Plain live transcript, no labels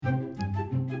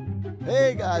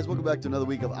Hey guys, welcome back to another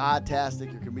week of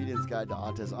Autastic, your comedian's guide to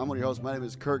autism. I'm one of your hosts. My name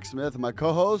is Kirk Smith, and my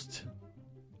co-host,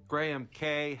 Graham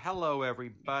K. Hello,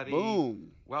 everybody.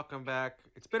 Boom. Welcome back.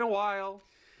 It's been a while.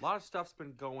 A lot of stuff's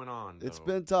been going on. It's though,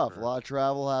 been tough. Kirk. A lot of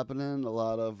travel happening, a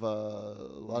lot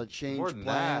of change More than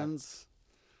plans.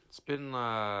 It's been a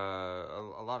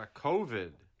lot of COVID.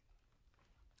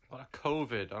 A lot of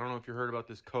COVID. I don't know if you heard about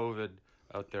this COVID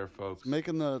out there, folks. It's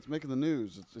making the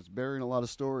news. It's burying a lot of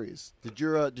stories. Did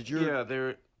your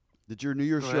New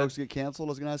Year's Go shows ahead. get canceled?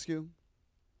 I was gonna ask you.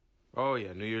 Oh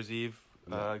yeah, New Year's Eve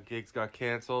gigs got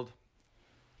canceled.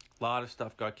 A lot of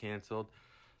stuff got canceled.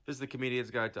 This is the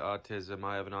Comedian's Guide to Autism.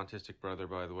 I have an autistic brother,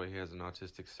 by the way. He has an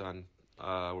autistic son.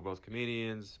 We're both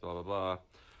comedians. Blah blah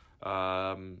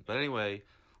blah. But anyway,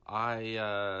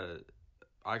 I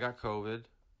got COVID,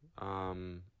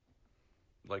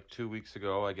 like 2 weeks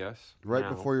ago, I guess. Right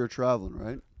now. before you're traveling,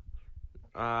 right?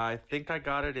 I think I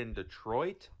got it in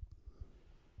Detroit.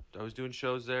 I was doing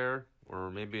shows there, or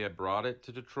maybe I brought it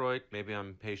to Detroit. Maybe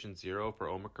I'm patient zero for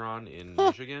Omicron in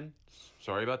Michigan.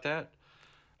 Sorry about that.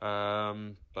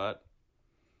 But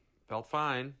felt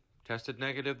fine. Tested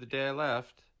negative the day I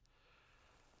left.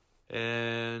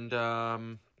 And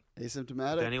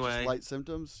Asymptomatic. Anyway. Just light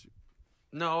symptoms.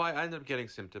 no, I ended up getting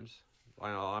symptoms.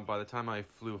 By the time I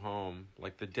flew home,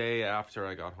 like the day after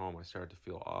I got home, I started to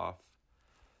feel off.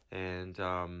 And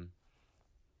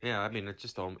yeah, I mean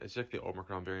it's like the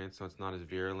Omicron variant, so it's not as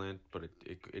virulent, but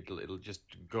it'll just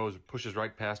pushes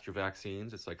right past your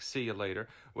vaccines. It's like see you later.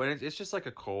 When it's just like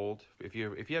a cold. If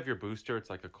you have your booster, it's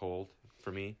like a cold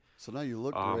for me. So now you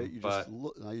look great. You but- just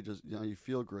look. Now you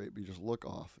feel great, but you just look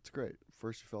off. It's great.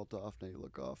 First you felt off. Now you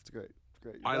look off. It's great. It's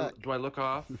great. You're back. Do I look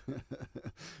off?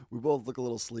 We both look a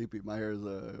little sleepy. My hair is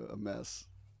a mess.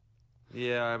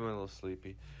 Yeah, I'm a little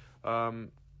sleepy.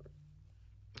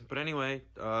 But anyway,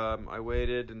 I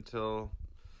waited until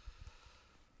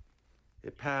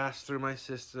it passed through my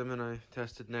system and I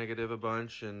tested negative a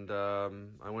bunch. And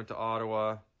I went to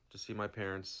Ottawa to see my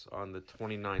parents on the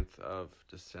 29th of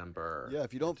December. Yeah,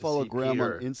 if you don't to follow see Graham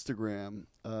Peter. on Instagram,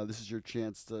 this is your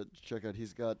chance to check out.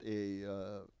 He's got he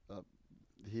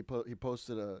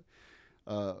posted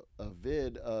a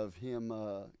vid of him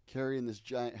carrying this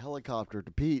giant helicopter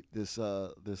to Pete. This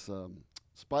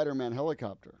Spider-Man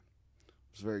helicopter.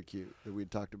 It's very cute that we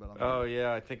talked about. Oh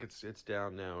yeah, I think it's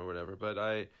down now or whatever. But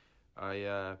I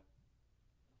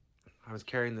was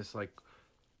carrying this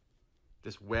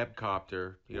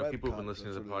webcopter. You know, people who've been Webcopter,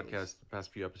 listening to the that's what it podcast the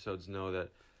past few episodes know that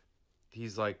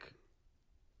he's like,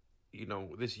 you know,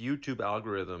 this YouTube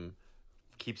algorithm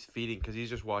keeps feeding because he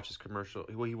just watches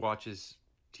he watches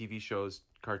TV shows,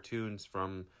 cartoons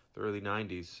from the early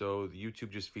 90s. So YouTube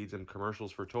just feeds him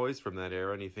commercials for toys from that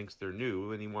era, and he thinks they're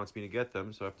new, and he wants me to get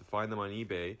them. So I have to find them on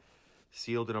eBay,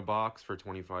 sealed in a box for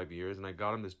 25 years. And I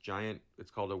got him this giant,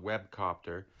 it's called a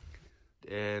webcopter.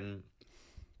 And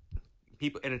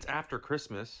it's after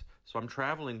Christmas, so I'm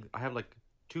traveling. I have like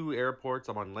 2 airports.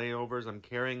 I'm on layovers. I'm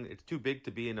carrying, it's too big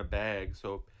to be in a bag.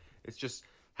 So it's just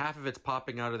half of it's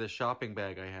popping out of this shopping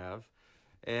bag I have.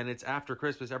 And it's after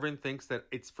Christmas. Everyone thinks that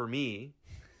it's for me.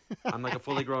 I'm like a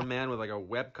fully grown man with like a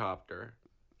webcopter.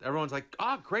 Everyone's like,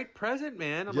 great present,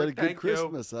 man. I'm You had like, a good thank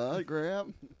Christmas, huh,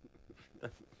 Graham?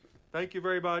 Thank you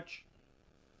very much.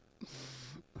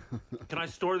 Can I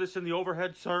store this in the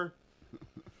overhead, sir?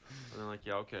 And I'm like,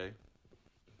 yeah, okay.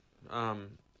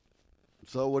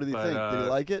 So what did he think? Did he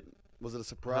like it? Was it a Uh-huh.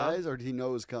 surprise, or did he know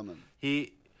it was coming?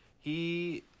 He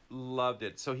loved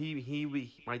it. So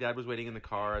my dad was waiting in the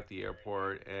car at the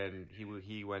airport, and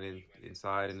he went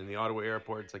inside, and in the Ottawa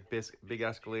airport, it's like big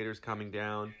escalators coming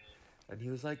down, and he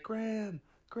was like, Graham,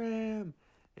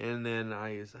 and then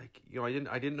I was like, you know,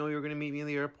 I didn't know you were gonna meet me in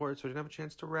the airport, so I didn't have a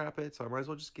chance to wrap it, so I might as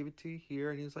well just give it to you here.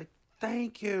 And he was like,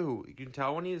 thank you. You can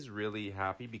tell when he's really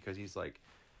happy because he's like,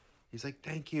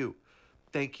 thank you.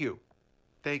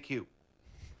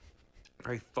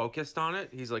 Very focused on it.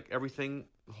 He's like, everything,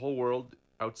 the whole world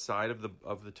outside of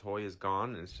the toy is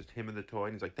gone, and it's just him and the toy.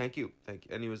 And he's like, thank you.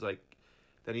 And he was like,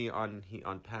 then he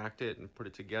unpacked it and put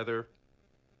it together.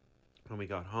 And we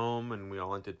got home and we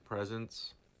all undid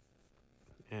presents.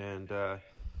 And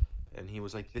he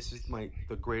was like, this is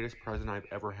the greatest present I've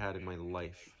ever had in my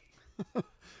life.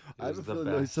 I have a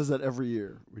feeling he says that every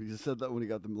year. He said that when he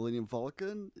got the Millennium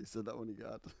Falcon. He said that when he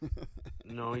got.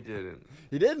 No, he didn't.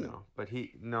 He didn't. No, but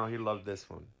he loved this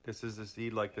one.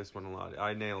 He liked this one a lot.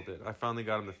 I nailed it. I finally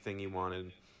got him the thing he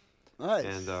wanted. Nice.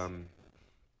 And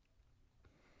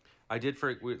I did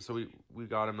we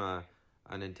got him a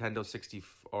Nintendo 60,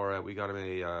 or we got him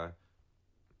a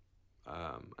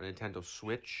Nintendo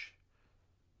Switch.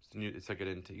 It's like a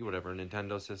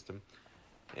Nintendo system,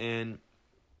 and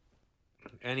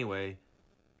Anyway,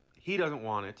 he doesn't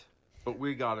want it, but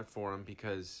we got it for him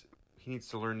because he needs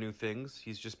to learn new things.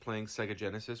 He's just playing Sega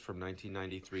Genesis from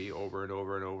 1993 over and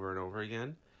over and over and over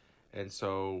again. And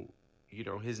so,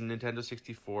 his Nintendo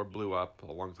 64 blew up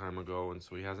a long time ago, and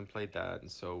so he hasn't played that. And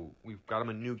so we've got him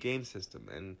a new game system.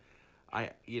 And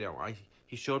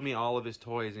he showed me all of his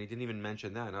toys, and he didn't even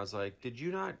mention that. And I was like, "Did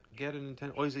you not get a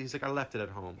Nintendo?" Oh, he's like, "I left it at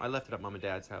home. I left it at Mom and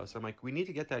Dad's house." I'm like, "We need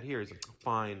to get that here." He's like,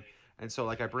 "Fine." And so,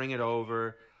 I bring it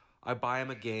over, I buy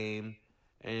him a game,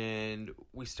 and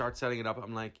we start setting it up.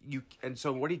 I'm like, "You." And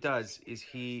so what he does is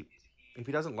if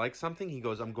he doesn't like something, he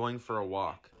goes, "I'm going for a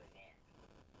walk."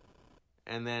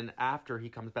 And then after he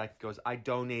comes back, he goes, "I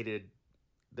donated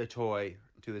the toy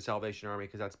to the Salvation Army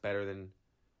because that's better than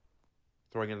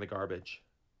throwing it in the garbage."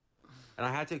 And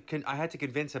I had to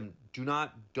convince him, do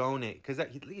not donate, because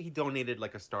he donated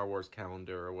like a Star Wars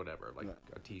calendar or whatever, like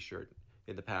a T-shirt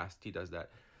in the past. He does that,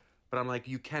 but I'm like,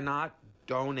 you cannot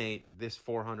donate this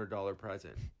 $400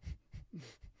 present.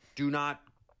 Do not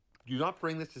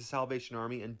bring this to the Salvation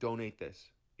Army and donate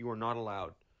this. You are not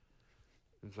allowed.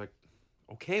 And it's like,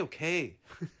 okay,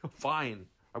 fine.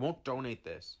 I won't donate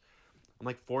this. I'm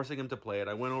like forcing him to play it.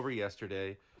 I went over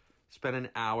yesterday, spent an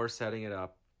hour setting it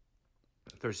up.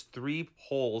 There's 3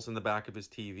 holes in the back of his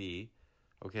TV,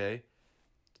 okay?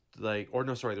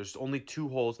 There's only 2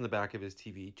 holes in the back of his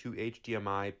TV, 2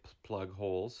 HDMI plug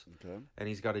holes. Okay. And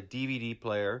he's got a DVD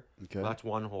player. Okay. That's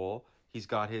 1 hole. He's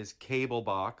got his cable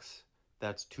box.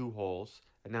 That's 2 holes.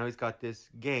 And now he's got this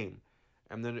game.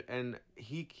 And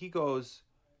he goes,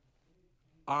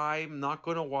 "I'm not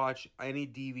going to watch any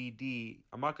DVD.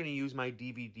 I'm not going to use my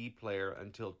DVD player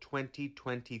until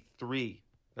 2023.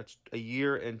 That's a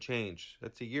year and change.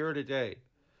 That's a year and a day.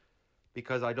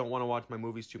 Because I don't want to watch my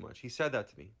movies too much." He said that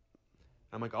to me.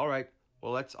 I'm like, "All right,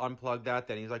 well, let's unplug that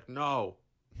then." He's like, "No."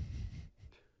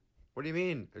 "What do you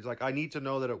mean?" He's like, "I need to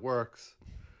know that it works."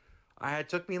 It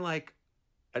took me like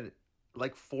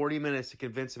 40 minutes to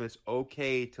convince him it's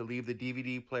okay to leave the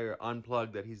DVD player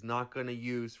unplugged that he's not going to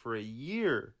use for a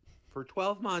year, for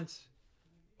 12 months,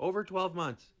 over 12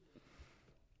 months.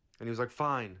 And he was like,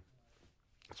 "Fine."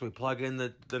 So we plug in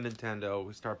the Nintendo,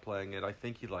 we start playing it. I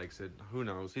think he likes it. Who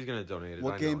knows? He's going to donate it.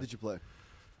 What game did you play?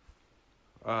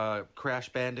 Crash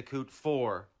Bandicoot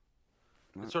 4.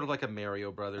 It's sort of like a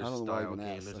Mario Brothers style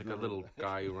game. There's like a little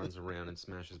guy who runs around and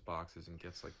smashes boxes and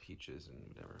gets like peaches and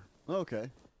whatever. Okay.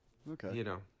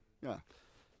 Yeah. Yeah.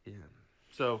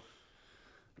 So,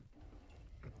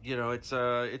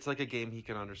 it's like a game he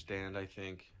can understand, I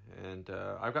think. And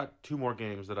I've got 2 more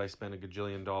games that I spent $1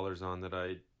 gajillion on that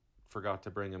I forgot to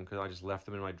bring him because I just left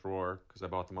them in my drawer because I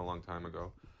bought them a long time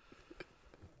ago.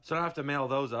 So I have to mail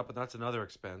those up, and that's another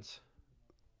expense.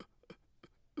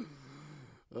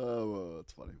 Oh, well,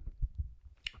 that's funny.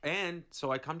 And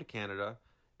so I come to Canada,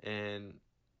 and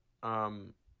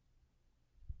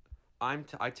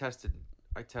I tested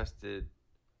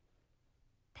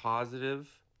positive,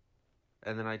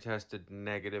 and then I tested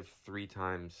negative 3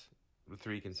 times,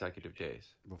 3 consecutive days.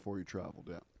 Before you traveled,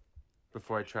 yeah.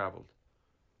 Before I traveled.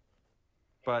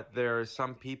 But there are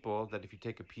some people that if you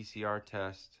take a PCR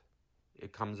test,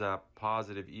 it comes up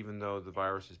positive even though the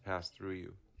virus has passed through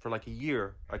you. For like a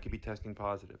year, I could be testing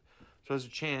positive. So there's a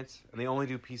chance, and they only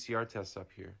do PCR tests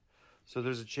up here. So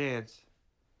there's a chance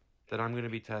that I'm going to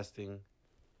be testing.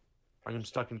 I'm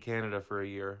stuck in Canada for a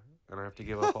year, and I have to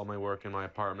give up all my work in my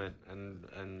apartment,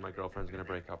 and my girlfriend's going to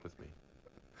break up with me.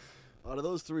 Out of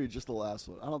those 3, just the last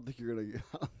one. I don't think you're going to...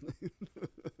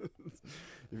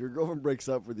 If your girlfriend breaks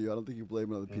up with you, I don't think you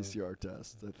blame it on the PCR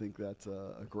test. I think that's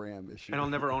a Graham issue. And I'll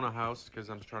never own a house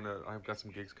because I've got some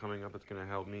gigs coming up that's going to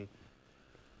help me.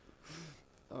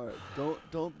 All right,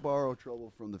 don't borrow trouble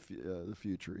from the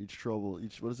future.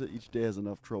 Each day has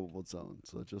enough trouble of its own.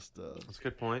 So just that's a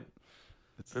good point.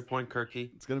 Good point, Kirky.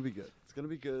 It's gonna be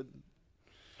good.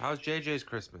 How's JJ's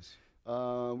Christmas? We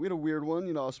had a weird one.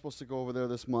 I was supposed to go over there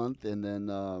this month, and then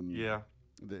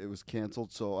it was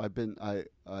canceled. So I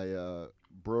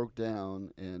broke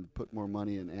down and put more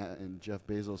money in Jeff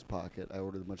Bezos' pocket. I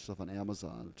ordered a bunch of stuff on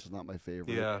Amazon, which is not my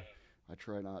favorite. Yeah, I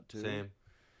try not to. Same.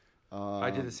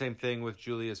 I did the same thing with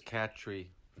Julia's cat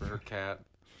tree for her cat.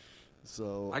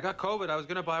 So I got COVID. I was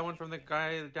going to buy one from the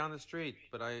guy down the street,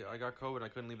 but I got COVID. I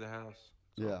couldn't leave the house.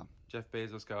 So yeah. Jeff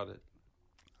Bezos got it.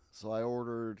 So I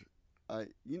ordered,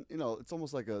 it's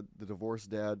almost like the divorced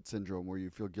dad syndrome where you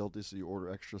feel guilty, so you order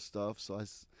extra stuff. So I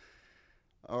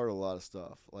ordered a lot of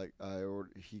stuff. Like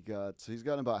he's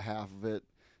gotten about half of it.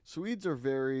 Swedes are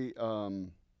very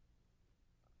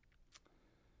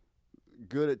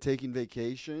good at taking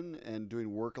vacation and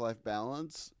doing work-life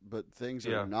balance, but things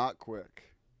are not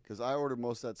quick. Because I ordered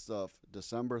most of that stuff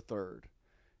December 3rd,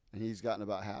 and he's gotten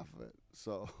about half of it.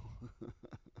 So,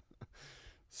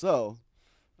 so.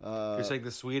 You're saying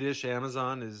the Swedish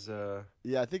Amazon is.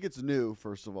 Yeah, I think it's new,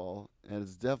 first of all, and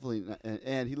it's definitely,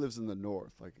 and he lives in the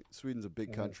north. Like Sweden's a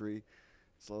big country,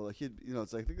 so like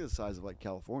it's like, I think the size of like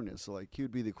California. So like he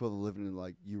would be the equivalent of living in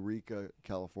like Eureka,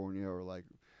 California, or like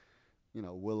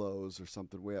Willows or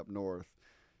something way up north.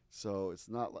 So it's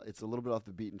not like, it's a little bit off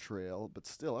the beaten trail, but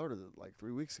still, I ordered it like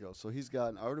 3 weeks ago. So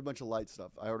I ordered a bunch of light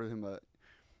stuff. I ordered him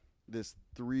this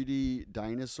 3D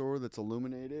dinosaur that's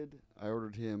illuminated. I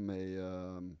ordered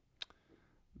him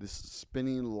this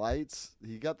spinning lights.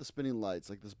 He got the spinning lights,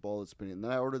 like this ball that's spinning. And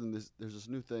then I ordered him this. There's this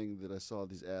new thing that I saw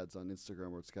these ads on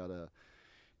Instagram where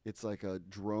it's like a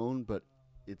drone, but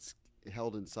it's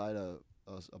held inside a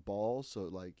ball, so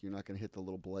like you're not gonna hit the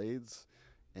little blades,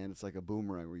 and it's like a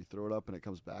boomerang where you throw it up and it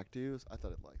comes back to you. So I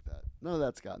thought it like that. None of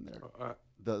that's gotten there.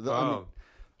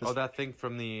 That thing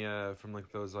from the from like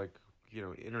those like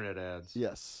internet ads.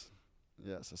 Yes,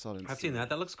 I saw it. I've seen that.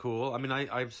 That looks cool. I mean,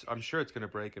 I'm sure it's gonna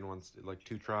break in like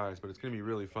 2 tries, but it's gonna be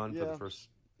really fun for the first.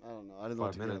 I don't know. I didn't know 5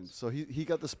 what to get him. minutes. So he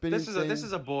got the spinning thing. This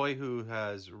is a boy who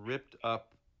has ripped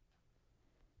up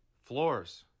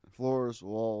floors,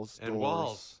 walls, and doors.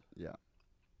 walls. Yeah.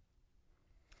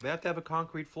 They have to have a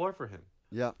concrete floor for him.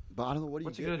 Yeah, but I don't know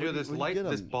What's he gonna do with this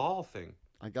ball thing?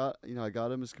 I got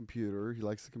him his computer. He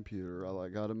likes the computer. I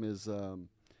got him his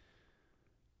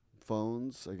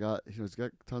phones. He's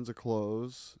got tons of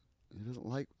clothes. He doesn't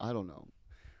like. I don't know.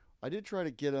 I did try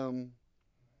to get him.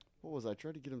 What was I?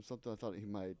 tried to get him something I thought he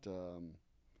might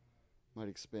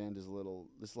expand his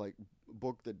this like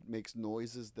book that makes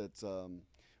noises. That's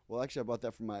well, actually, I bought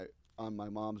that on my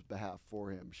mom's behalf for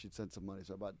him. She'd sent some money,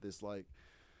 so I bought this like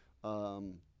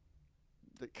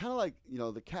the kind of like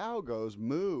the cow goes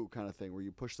moo kind of thing where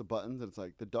you push the buttons and it's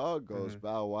like the dog goes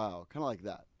bow wow, kind of like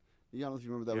that. I don't know if you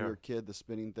remember that when you were a kid, the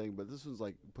spinning thing, but this one's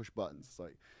like push buttons. It's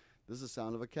like this is the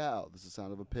sound of a cow, this is the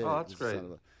sound of a pig. Oh, that's great.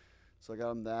 So I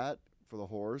got him that for the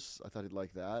horse. I thought he'd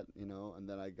like that, and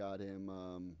then I got him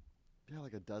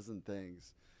like a dozen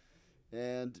things.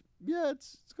 And yeah,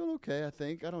 it's going okay, I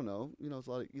think. I don't know. It's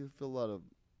a lot you feel a lot of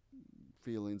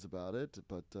feelings about it,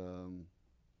 but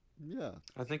yeah.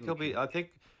 I think he'll be. I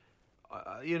think,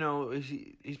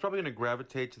 he's probably going to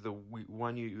gravitate to the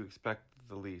one you expect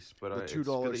the least. But the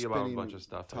 $2 spinning a bunch of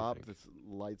stuff. Top that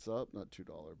lights up, not $2,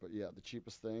 but yeah, the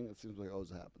cheapest thing. It seems like always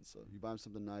happens. So you buy him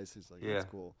something nice, he's like, that's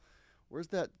cool. Where's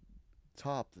that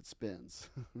top that spins?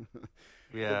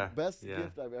 Yeah. The best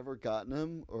gift I've ever gotten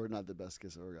him, or not the best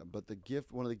gift I've ever gotten, but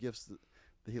one of the gifts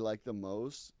that he liked the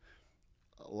most.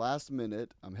 Last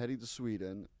minute, I'm heading to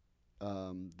Sweden.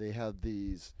 They have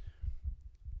these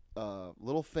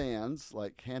little fans,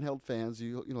 like handheld fans,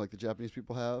 like the Japanese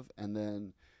people have,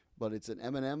 but it's an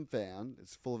M&M fan.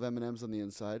 It's full of M&Ms on the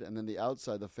inside, and then the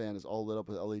outside, the fan is all lit up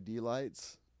with LED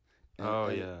lights.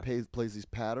 And it plays these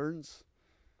patterns.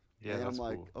 Yeah, and that's I'm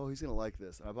like, cool. oh, he's gonna like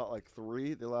this. And I bought like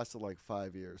 3. They lasted like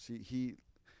 5 years. We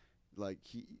had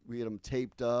them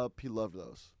taped up. He loved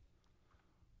those.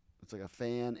 It's like a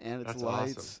fan, and it's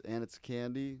lights, awesome. and it's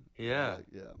candy. Yeah.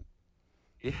 Yeah.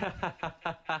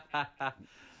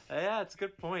 Yeah, it's a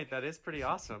good point. That is pretty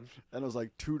awesome. And it was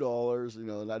like $2,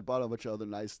 and I bought a bunch of other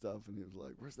nice stuff, and he was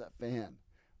like, where's that fan?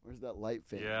 Where's that light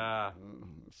fan? Yeah. Oh,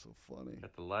 it's so funny.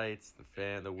 Got the lights, the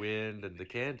fan, the wind, and the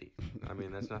candy. I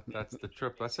mean, that's the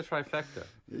trifecta.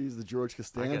 Yeah, he's the George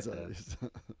Costanza.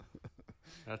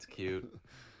 That's cute.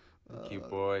 Cute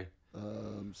boy.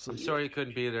 I'm So sorry you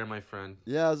couldn't be there, my friend.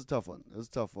 Yeah, it was a tough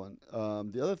one.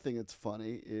 The other thing that's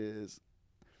funny is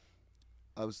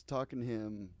I was talking to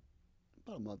him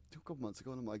about a couple months ago,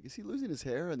 and I'm like, is he losing his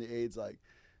hair? And the aide's like,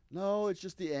 no, it's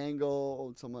just the angle.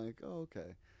 And so I'm like, oh,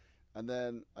 okay. And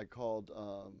then I called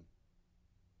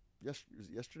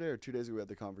yesterday or 2 days ago, we had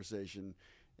the conversation,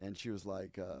 and she was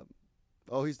like,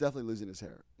 oh, he's definitely losing his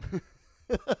hair.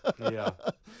 Yeah.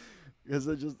 Because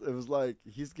it was like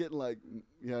he's getting like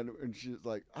and she's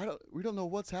like, we don't know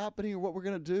what's happening or what we're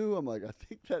gonna do. I'm like, I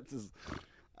think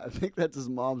that's his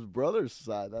mom's brother's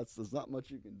side. There's not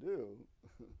much you can do.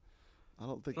 I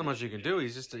don't think not much you can do.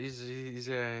 He's just he's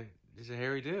a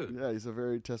hairy dude. Yeah, he's a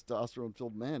very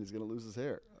testosterone-filled man. He's gonna lose his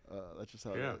hair. That's just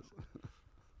how it is.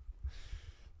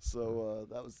 So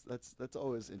that's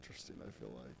always interesting, I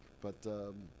feel like. But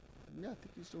yeah, I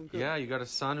think he's doing good. Yeah, you got a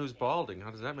son who's balding.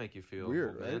 How does that make you feel?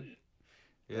 Weird, right? Man?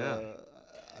 Yeah.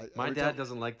 My dad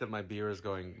doesn't like that my beard is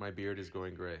going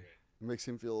gray. It makes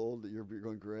him feel old that you're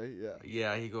going gray. Yeah.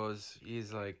 Yeah,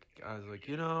 he's like, I was like,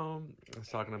 I was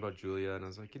talking about Julia, and I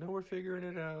was like, we're figuring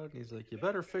it out. And he's like, you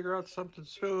better figure out something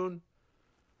soon.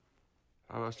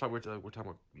 We're talking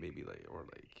about maybe I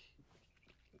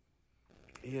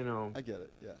get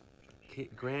it. Yeah.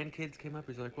 grandkids came up.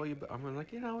 He's like, well, I'm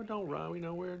like, don't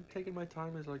run. We're taking my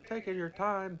time. He's like, taking your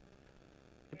time.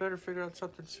 You better figure out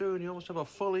something soon. You almost have a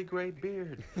fully gray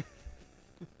beard. It's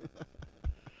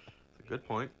a good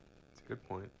point. It's a good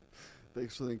point.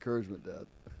 Thanks for the encouragement, Dad.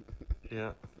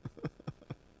 Yeah.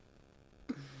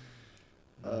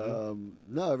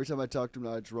 No, every time I talk to him,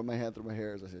 I just run my hand through my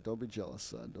hairs. I say, "Don't be jealous,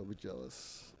 son. Don't be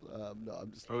jealous." No,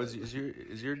 I'm just. Oh, is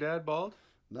your dad bald?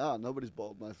 No, nobody's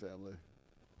bald in my family.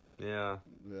 Yeah.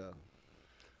 Yeah.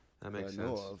 That makes that I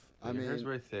know sense. of. But your hair's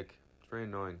very thick. It's very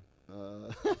annoying.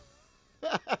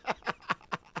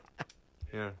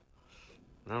 Yeah.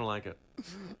 I don't like it.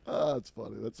 That's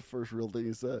funny. That's the first real thing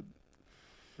he said.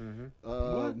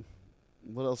 Mm-hmm.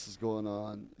 What else is going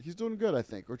on? He's doing good, I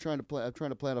think. I'm trying to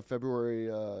plan a February.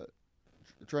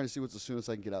 Trying to see what's the soonest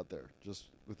I can get out there, just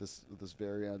with this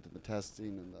variant and the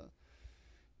testing and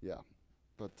yeah.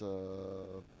 But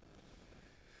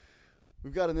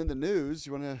we've got it in the news.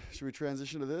 Should we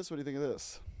transition to this? What do you think of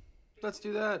this? Let's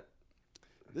do that.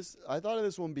 I thought of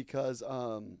this one because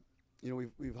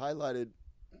we've highlighted.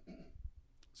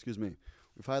 Excuse me.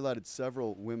 We've highlighted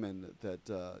several women that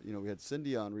we had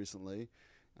Cindy on recently,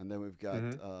 and then we've got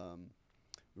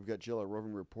Jill, our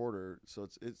roving reporter. So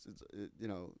it's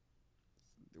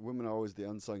women are always the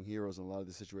unsung heroes in a lot of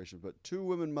these situations. But 2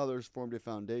 women mothers formed a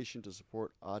foundation to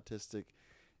support autistic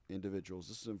individuals.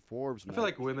 This is in Forbes. I feel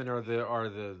like women are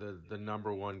the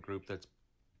number one group that's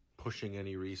pushing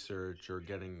any research or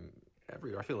getting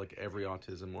I feel like every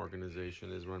autism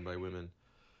organization is run by women.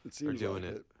 It seems doing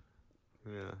like it.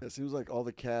 Yeah. It seems like all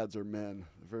the CADs are men.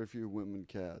 Very few women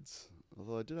CADs.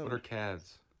 Although I did have. What are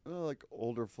CADs? Like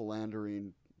older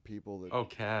philandering people that. Oh,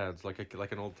 CADs, like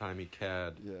an old timey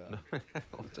CAD. Yeah. I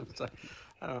don't know.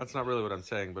 That's not really what I'm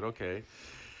saying, but okay.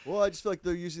 Well, I just feel like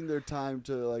they're using their time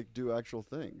to like do actual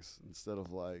things instead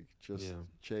of like just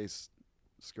chase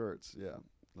skirts. Yeah,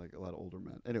 like a lot of older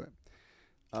men. Anyway,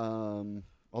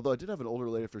 although I did have an older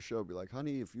lady after show be like,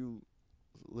 "Honey, if you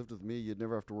lived with me, you'd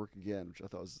never have to work again," which I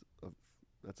thought was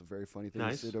that's a very funny thing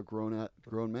to say to a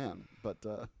grown man. But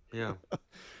yeah,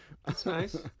 that's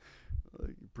nice.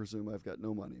 You presume I've got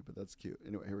no money, but that's cute.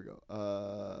 Anyway, here we go.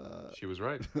 She was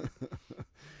right.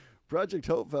 Project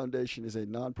Hope Foundation is a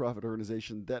nonprofit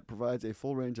organization that provides a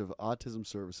full range of autism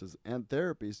services and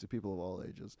therapies to people of all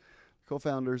ages.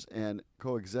 Co-founders and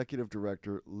co-executive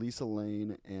director Lisa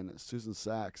Lane and Susan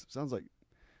Sachs. Sounds like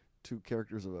 2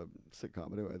 characters of a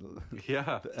sitcom. Anyway,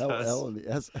 yeah, the LL and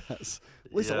the SS.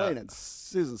 Lisa Lane and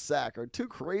Susan Sachs are 2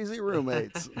 crazy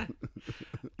roommates.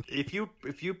 If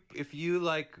you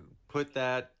like put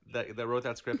that wrote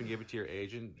that script and gave it to your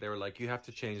agent, they were like, you have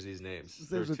to change these names.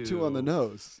 There's a 2 on the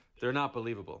nose. They're not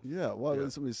believable. Yeah, why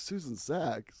somebody's Susan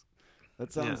Sachs?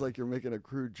 That sounds like you're making a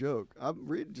crude joke. I'm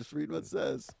reading what it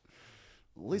says.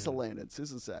 Lisa Lane and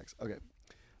Susan Sachs. Okay.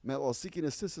 Met while seeking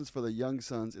assistance for the young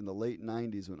sons in the late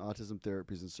 90s when autism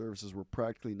therapies and services were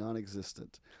practically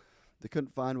non-existent. They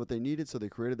couldn't find what they needed, so they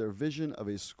created their vision of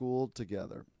a school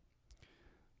together.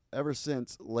 Ever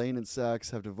since, Lane and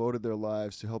Sachs have devoted their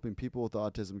lives to helping people with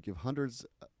autism give hundreds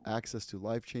access to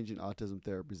life-changing autism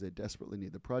therapies they desperately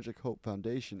need. The Project Hope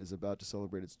Foundation is about to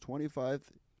celebrate its 25th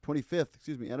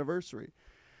anniversary.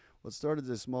 What started as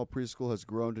a small preschool has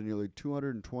grown to nearly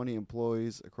 220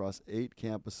 employees across 8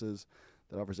 campuses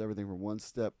that offers everything from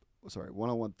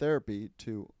one-on-one therapy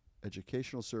to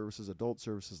educational services, adult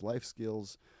services, life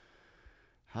skills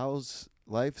house.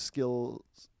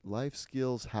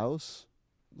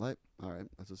 All right,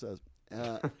 that's what it says.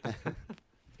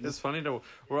 It's funny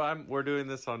we're doing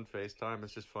this on FaceTime.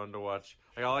 It's just fun to watch.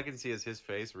 Like, all I can see is his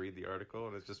face read the article,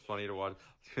 and it's just funny to watch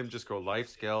him just go life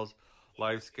skills.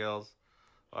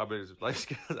 I mean, life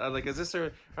skills. I'm like, is this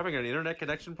having an internet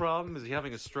connection problem? Is he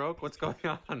having a stroke? What's going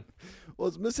on? Well,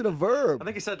 it's missing a verb. I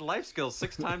think he said life skills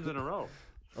 6 times in a row.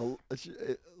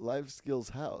 Life skills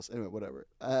house. Anyway, whatever.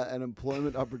 And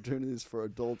employment opportunities for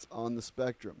adults on the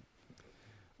spectrum.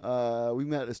 We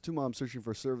met as 2 moms searching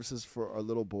for services for our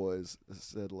little boys,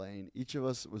 said Lane. Each of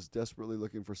us was desperately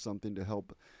looking for something to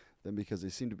help them because they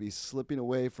seemed to be slipping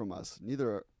away from us.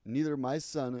 Neither my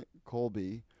son,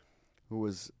 Colby, who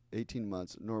was 18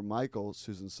 months, nor Michael,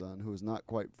 Susan's son, who was not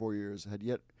quite 4 years, had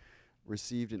yet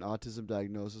received an autism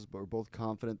diagnosis, but were both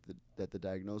confident that the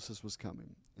diagnosis was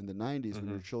coming. In the 90s, when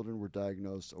your children were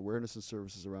diagnosed, awareness and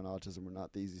services around autism were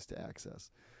not the easiest to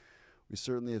access. We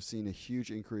certainly have seen a huge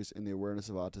increase in the awareness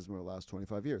of autism over the last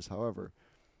 25 years. However,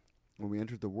 when we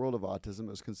entered the world of autism, it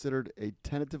was considered a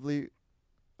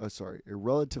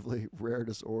relatively rare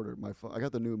disorder. I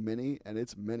got the new Mini, and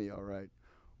it's Mini, all right.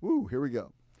 Woo, here we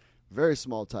go. Very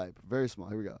small type, very small.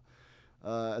 Here we go.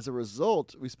 As a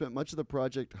result, we spent much of the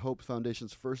Project Hope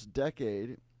Foundation's first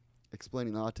decade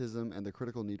explaining autism and the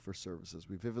critical need for services.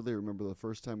 We vividly remember the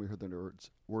first time we heard the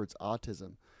words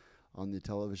autism on the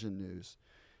television news.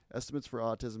 Estimates for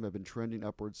autism have been trending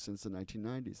upwards since the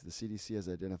 1990s. The CDC has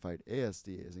identified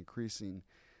ASD as increasing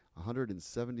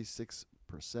 176%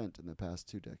 in the past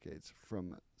 2 decades,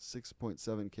 from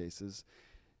 6.7 cases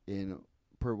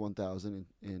per 1,000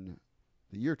 in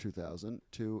the year 2000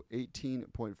 to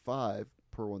 18.5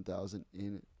 per 1,000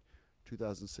 in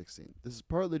 2016. This is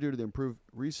partly due to the improved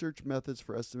research methods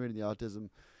for estimating the autism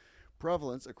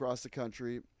prevalence across the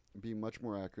country being much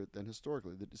more accurate than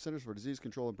historically. The Centers for Disease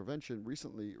Control and Prevention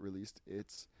recently released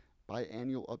its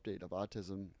biannual update of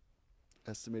autism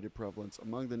estimated prevalence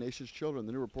among the nation's children.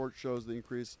 The new report shows the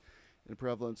increase in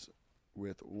prevalence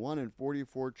with 1 in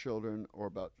 44 children, or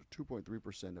about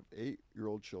 2.3% of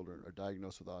 8-year-old children, are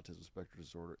diagnosed with autism spectrum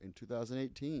disorder in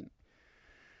 2018.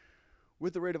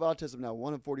 With the rate of autism now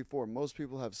 1 in 44, most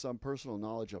people have some personal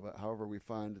knowledge of it. However, we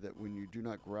find that when you do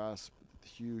not grasp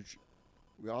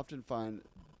we often find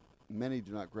many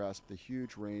do not grasp the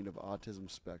huge range of autism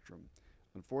spectrum.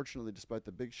 Unfortunately, despite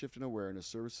the big shift in awareness,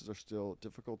 services are still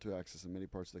difficult to access in many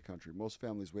parts of the country. Most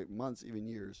families wait months, even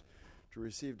years, to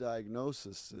receive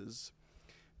diagnoses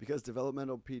because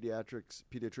developmental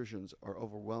pediatricians are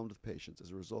overwhelmed with patients.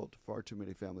 As a result, far too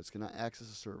many families cannot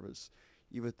access a service,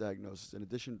 even with diagnosis. In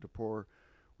addition to poor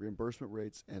reimbursement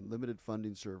rates and limited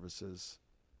funding, services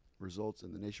results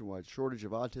in the nationwide shortage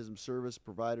of autism service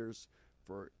providers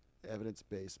for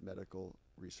evidence-based medical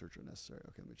research are necessary.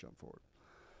 Okay, let me jump forward.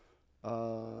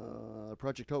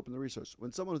 Project Hope and the resource.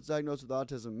 When someone is diagnosed with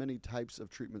autism, many types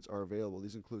of treatments are available.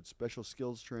 These include special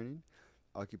skills training,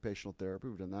 occupational therapy,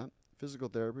 we've done that, physical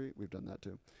therapy, we've done that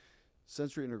too,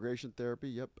 sensory integration therapy,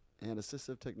 yep, and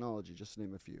assistive technology, just to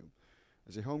name a few.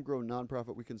 As a homegrown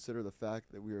nonprofit, we consider the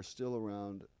fact that we are still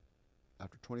around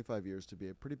after 25 years to be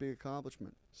a pretty big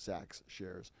accomplishment, Sachs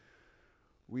shares.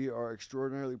 We are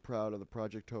extraordinarily proud of the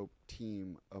Project Hope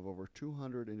team of over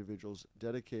 200 individuals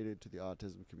dedicated to the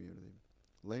autism community.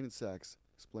 Lane and Sachs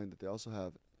explained that they also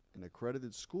have an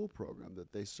accredited school program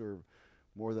that they serve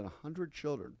more than 100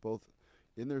 children, both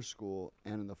in their school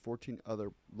and in the 14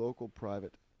 other local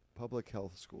private public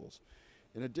health schools.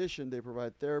 In addition, they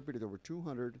provide therapy to over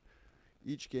 200,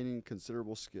 each gaining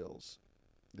considerable skills.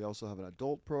 They also have an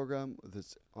adult program with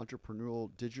its entrepreneurial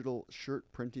digital shirt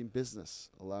printing business,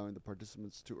 allowing the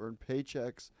participants to earn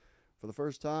paychecks for the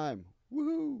first time.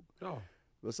 Woohoo! Oh.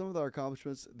 But some of our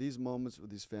accomplishments, these moments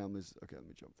with these families. Okay, let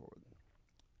me jump forward.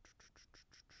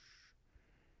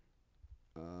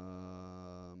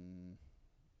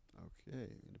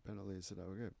 Okay, independently, I said,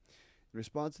 okay. In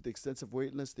response to the extensive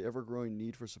wait list, the ever-growing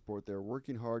need for support, they are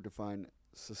working hard to find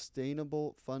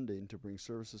sustainable funding to bring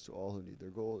services to all who need. Their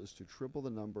goal is to triple the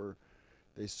number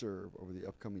they serve over the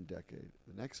upcoming decade.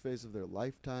 The next phase of their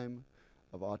lifetime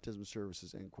of autism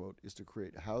services, end quote, is to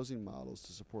create housing models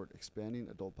to support expanding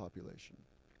adult population.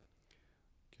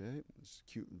 Okay, it's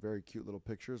cute, very cute little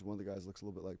pictures. One of the guys looks a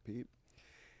little bit like Pete.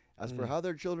 As for how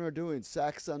their children are doing,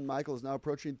 Sachs' son Michael is now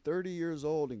approaching 30 years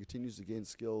old and continues to gain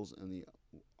skills in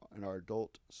our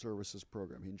adult services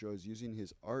program. He enjoys using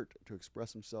his art to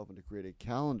express himself and to create a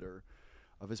calendar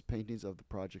of his paintings of the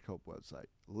Project Hope website.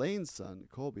 Lane's son,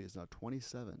 Colby, is now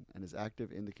 27 and is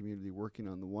active in the community working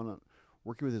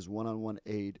with his one-on-one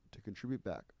aide to contribute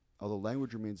back. Although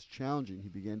language remains challenging, he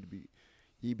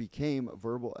became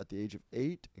verbal at the age of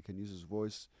 8 and can use his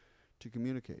voice to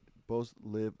communicate. Both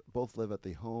live at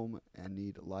the home and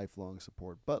need lifelong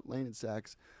support. But Lane and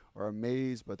Sachs are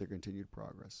amazed by their continued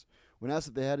progress. When asked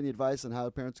if they had any advice on how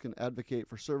parents can advocate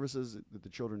for services that the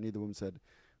children need, the woman said,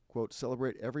 quote,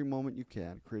 celebrate every moment you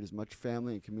can, create as much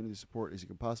family and community support as you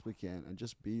can possibly can, and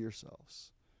just be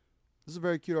yourselves. This is a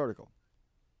very cute article.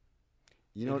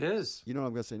 It is. You know what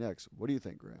I'm going to say next. What do you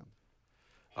think, Graham?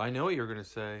 I know what you're going to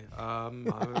say.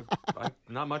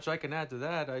 Not much I can add to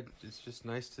that. It's just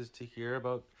nice to hear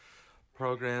about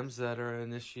programs that are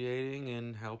initiating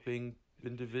and helping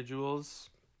individuals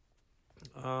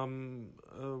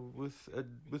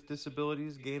with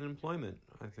disabilities gain employment.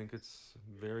 I think it's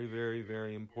very, very,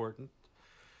 very important.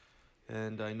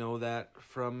 And I know that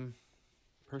from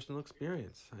personal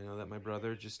experience. I know that my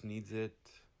brother just needs it,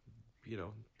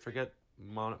 forget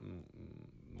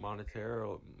monetary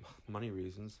or money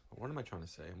reasons. What am I trying to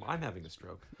say? I'm having a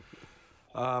stroke.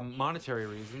 Monetary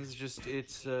reasons, just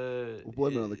it's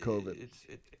blame it on the COVID.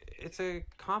 It's a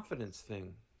confidence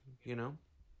thing,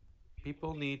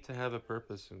 People need to have a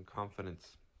purpose and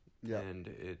confidence. Yeah. And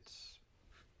it's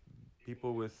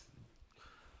people with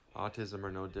autism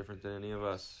are no different than any of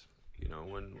us.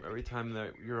 When every time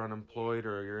that you're unemployed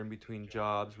or you're in between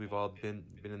jobs, we've all been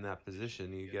in that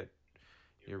position.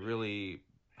 You really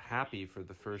happy for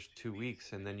the first 2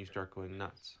 weeks, and then you start going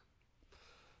nuts.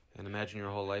 And imagine your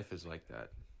whole life is like that,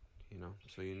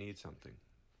 so you need something.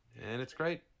 And it's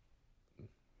great.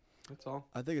 That's all.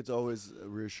 I think it's always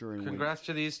reassuring. Congrats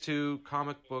to these two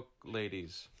comic book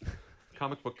ladies.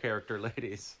 Comic book character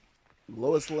ladies.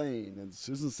 Lois Lane and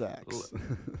Susan Sachs.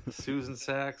 Susan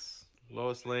Sachs,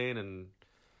 Lois Lane, and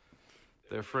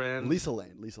their friend Lisa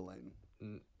Lane.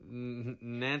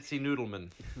 Nancy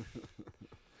Noodleman.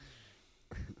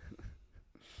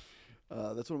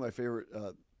 That's one of my favorite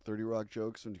 30 Rock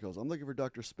jokes when he goes, "I'm looking for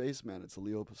Dr. Spaceman." It's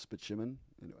Leo Spitchiman.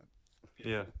 Anyway.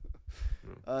 Yeah.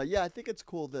 Yeah, I think it's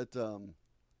cool that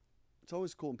it's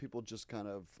always cool when people just kind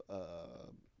of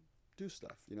do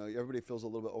stuff. Everybody feels a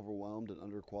little bit overwhelmed and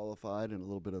underqualified and a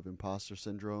little bit of imposter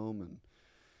syndrome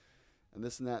and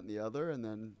this and that and the other, and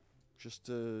then just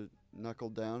to knuckle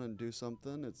down and do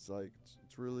something, it's like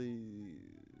it's really,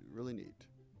 really neat.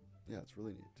 Yeah, it's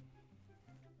really neat.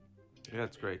 Yeah,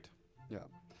 it's great. Yeah.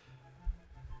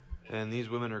 And these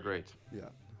women are great.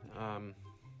 Yeah.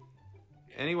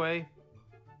 Anyway,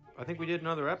 I think we did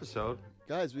another episode.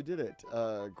 Guys, we did it.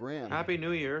 Graham. Happy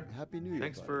New Year. Happy New Year.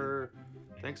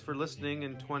 Thanks for listening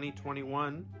in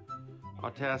 2021.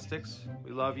 Autastics,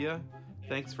 we love you.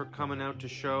 Thanks for coming out to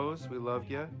shows. We love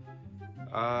you.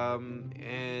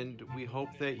 And we hope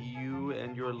that you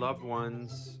and your loved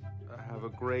ones have a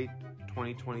great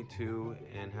 2022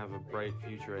 and have a bright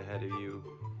future ahead of you.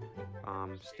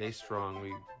 Stay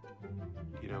strong.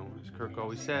 As Kirk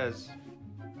always says,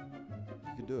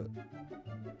 you can do it.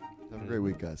 Have a great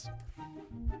week, guys.